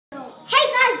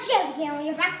here and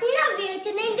you're back with another video.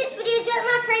 Today this video is with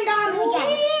my friend Armani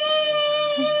again.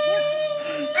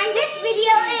 And this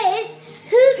video is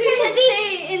who can stay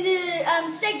in the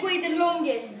Segway the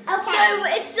longest. Okay. So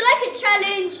it's like a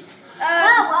challenge.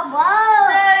 Whoa.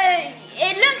 So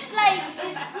it looks like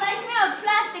it's like made of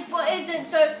plastic but isn't.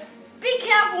 So be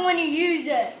careful when you use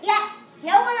it. Yeah.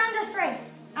 No one under 3.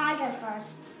 I go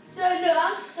first. So no,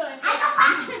 I'm sorry. I go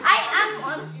first. I am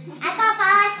one. I go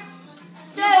first.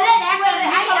 So let's wait.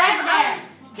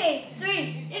 Okay,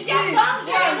 3. It's your song,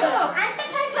 look. I'm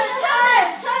supposed to So go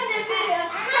first. turn the video.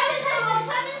 Turn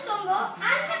the song up.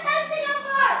 I'm supposed to go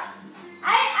first.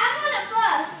 I'm on it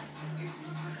first.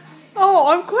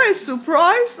 Oh, I'm quite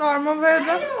surprised, Arma, with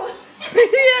the...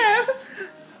 Yeah.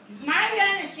 My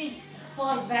energy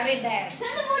falls very bad. Turn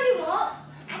the volume up.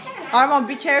 I can't. Arma,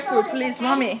 be careful, please,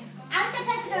 mommy. I'm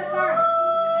supposed to go first.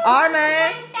 Arma,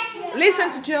 10 seconds. listen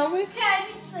now. to Joey. Okay,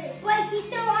 please. Wait, he's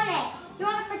still on it. You're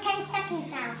on it for 10 seconds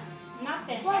now.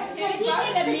 Nothing. Well, he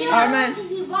gets to do Arman. whatever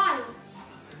he wants.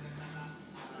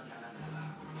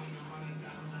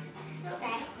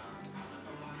 Okay.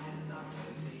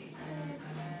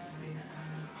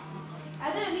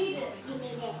 I don't need it. You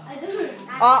need it. I don't.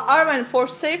 Arman, for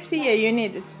safety, yeah, you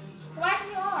need it. What's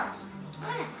yours?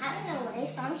 I don't know what it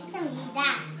is, so I'm just going to use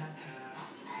that.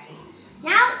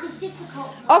 Now, the difficult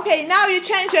one. Okay, now you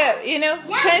change it, you know,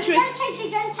 No, change you with... don't change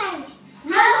it, don't change.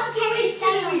 How How long can we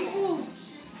stay on it? food?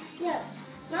 Look,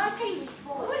 not until you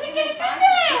fall. What are you going to do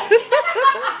there?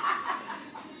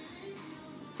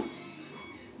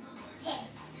 Hit.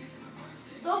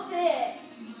 Stop it.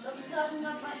 Stop slapping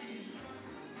my butt.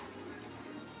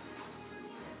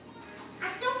 I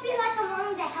still feel like I'm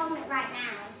wearing the helmet right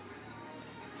now.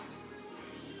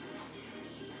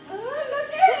 Oh,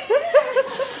 look at it.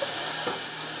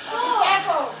 Oh,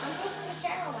 Careful. I'm taking the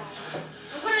chair away.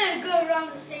 I'm going to go around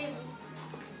the table.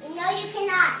 No, you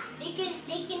cannot. Because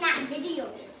they cannot video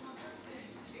it.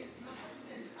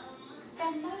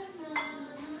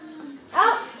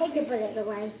 Oh, take the bullet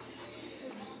away.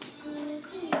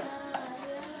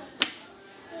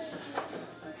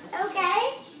 Okay.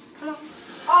 Come on.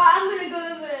 Oh, I'm going to go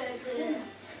over there.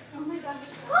 Oh my God.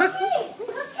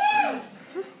 Okay.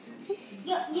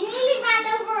 You nearly ran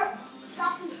over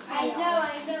Fluffy's tail.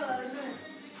 I know.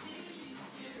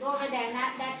 Go over there,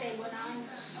 not that table now.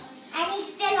 And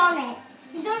he's still on it.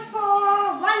 He's on for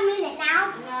 1 minute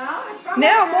now.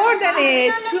 No, more than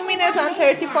it. 2 minutes and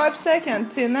 35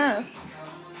 seconds till now.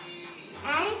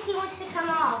 And he wants to come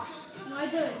off. No, I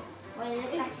don't. Well, it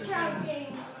looks It's like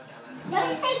counting.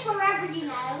 Don't take forever, you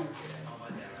know.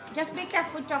 Just be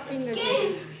careful with your fingers.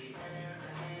 Skin.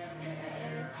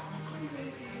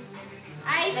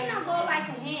 I even don't go like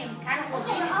him. Kind of goes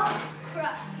in. Oh,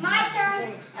 crap. My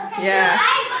turn. Okay. Yeah. I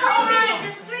have 4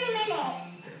 minutes. 3 minutes.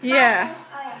 Yeah.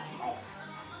 Oh, yeah. Wait.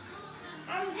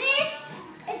 And this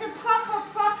is a proper.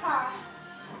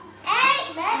 Hey,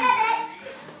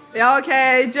 Yeah,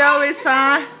 okay, Joey's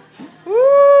fine. Woo!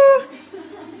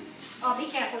 Oh, be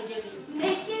careful, Jimmy.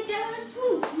 Make your dance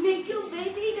move. Make your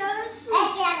baby dance Hey,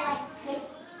 move. get out of the way,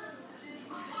 please.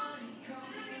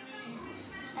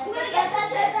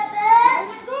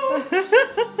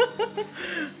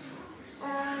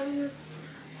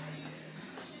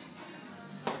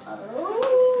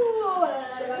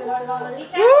 Be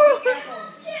careful.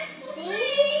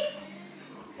 See?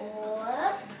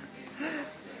 Or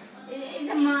It's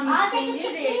a mom I'll thing, take a is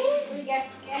chip, it? please. We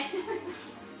get scared.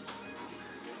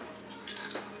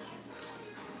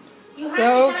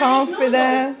 So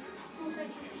confident.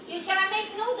 You shall I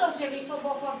make noodles, Jimmy, for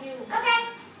both of you? okay,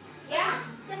 Yeah.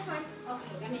 this one.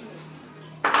 Okay, let me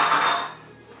make.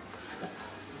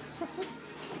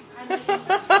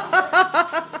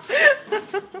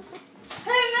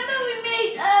 Hey, remember we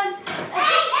made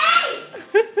Hey!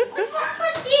 What's wrong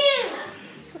with you?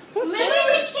 Remember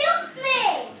you killed me.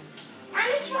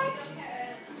 I'm trying.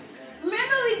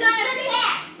 Remember we done a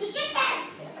You should have.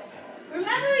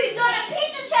 Remember we done a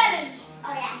pizza challenge.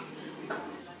 Oh yeah.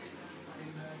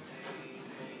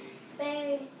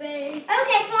 Baby.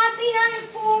 Okay, so I've been on it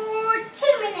for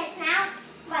 2 minutes now.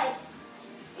 Wait.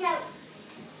 No.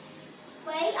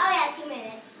 Wait. Oh yeah, 2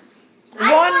 minutes.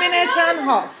 1 minute and a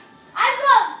half. I've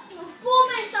got 4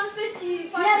 minutes and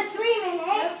 55 No, 3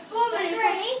 minutes. 4 minutes.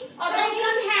 Oh, don't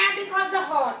come here because the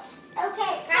hot.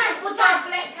 Okay, Can you put your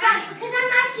plate? because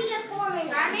I'm actually at 4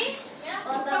 minutes. Granny?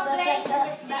 Put your plate, the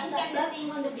sink and the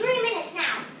thing on the 3 minutes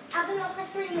now. I've been on for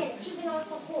 3 minutes. You've been on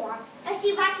for 4. Let's see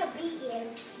if I can beat you.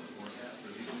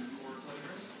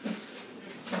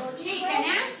 Go this chicken,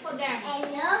 way. eh? For them. And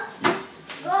look.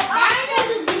 Go I back. know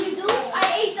these noodles. I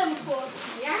ate them before.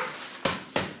 Yeah?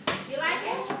 You like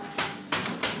it?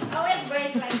 Always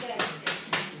break like that.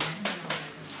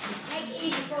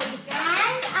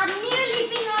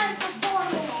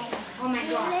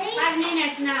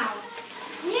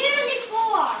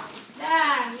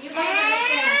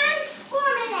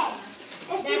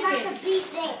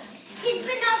 minutes. He's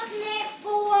been up there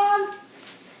for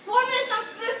 4 minutes and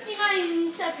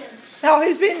 59 seconds. No,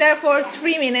 he's been there for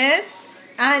 3 minutes,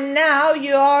 and now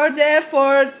you are there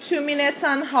for 2 minutes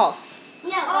and a half. no,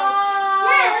 I've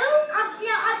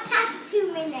passed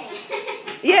 2 minutes.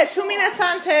 Yeah, 2 minutes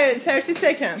and 30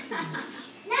 seconds.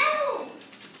 No.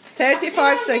 35 I've been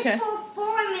on this seconds. for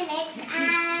 4 minutes and.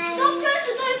 Stop trying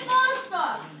to go faster.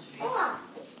 Oh,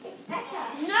 it's better.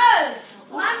 No,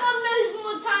 my mom knows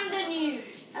more time than you.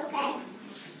 Okay.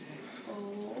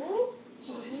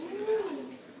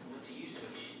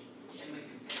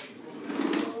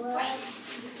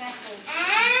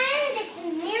 And it's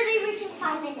nearly reaching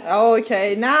 5 minutes.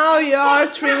 Okay, now you are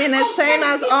 3 minutes, same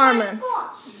as Armin. 3,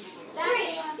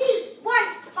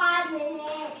 5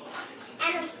 minutes.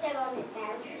 And I'm still on it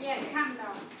now. Yeah, calm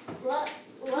down. What?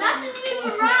 You have to move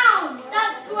around.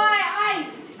 That's why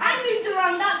I moved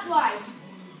around. That's why.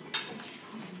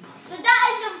 So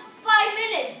that isn't 5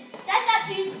 minutes. That's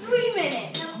actually 3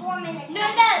 minutes. No, 4 minutes. No,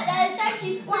 that is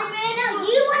actually 4 minutes. No,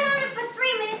 you went on it for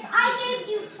 3 minutes. I gave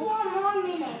you 4 more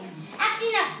minutes.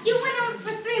 Actually, no, you went on it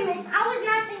for 3 minutes. I was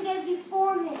nice and gave you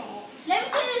 4 minutes. Let me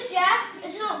do this, yeah?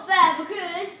 It's not fair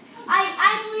because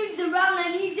I moved around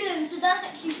and you didn't, so that's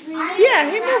actually 3 minutes.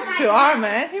 Yeah, he moved to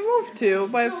Armin. He moved to,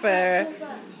 by fair.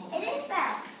 It is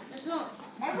fair. It's not.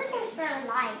 Everything's fair in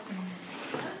life.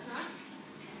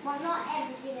 Well, not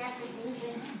everything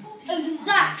just.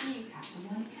 Exactly.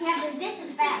 Yeah, but this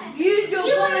is fair. Use your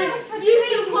You went on it for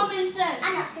 3 common sense. I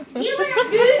know. You went on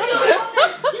Use your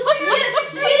You went on it for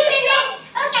 3 minutes.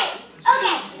 Okay.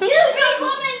 Use your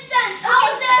common sense. I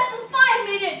was there for 5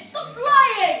 minutes. Stop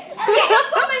lying. Okay.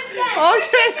 Common sense.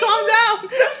 Okay, calm down.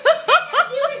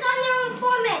 You was on there on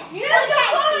 4 minutes. Use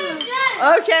your common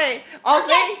sense. Okay, I'll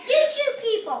Okay, think. you two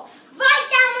people, write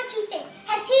down what you think.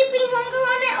 Has he been longer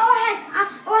on it, or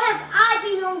have I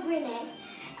been longer in it?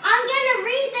 I'm gonna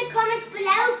read the comments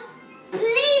below.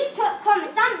 Please put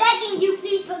comments. I'm begging you,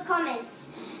 please put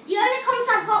comments. The only comments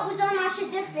I've got was on my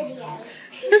Shadif video.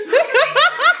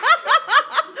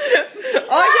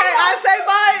 Okay, I'll say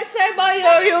bye. Say bye. You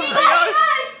can write.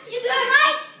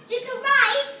 You can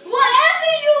write. Whatever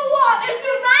you want. You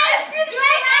can write.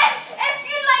 If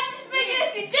you like this video,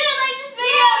 if you didn't like this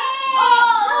video,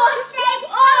 Go on stage.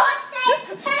 Go on stage.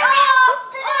 Turn around.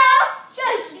 Turn around.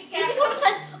 Shush. You should come and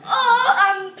say,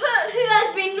 put who has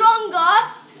been longer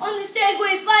on the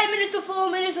Segway, 5 minutes or 4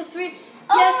 minutes or 3.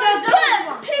 Yeah, so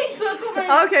please put a comment.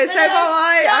 Okay, say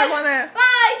bye. I wanna.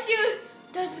 Bye. See you.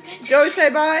 Don't forget to. Joey, say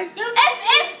bye.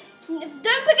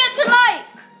 Don't forget to like.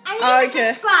 And leave a Okay.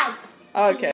 subscribe. Okay.